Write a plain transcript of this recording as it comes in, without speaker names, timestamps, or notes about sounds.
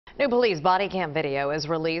New police body cam video is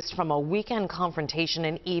released from a weekend confrontation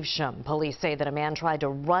in Evesham. Police say that a man tried to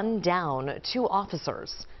run down two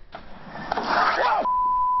officers.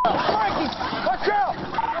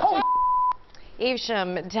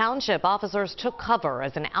 Evesham Township officers took cover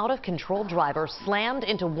as an out-of-control driver slammed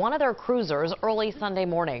into one of their cruisers early Sunday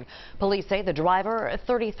morning. Police say the driver,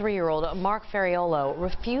 33-year-old Mark Ferriolo,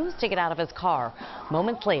 refused to get out of his car.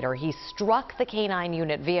 Moments later, he struck the K-9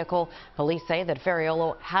 unit vehicle. Police say that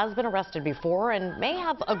Ferriolo has been arrested before and may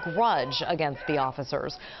have a grudge against the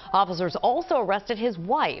officers. Officers also arrested his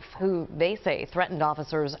wife, who they say threatened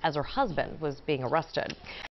officers as her husband was being arrested.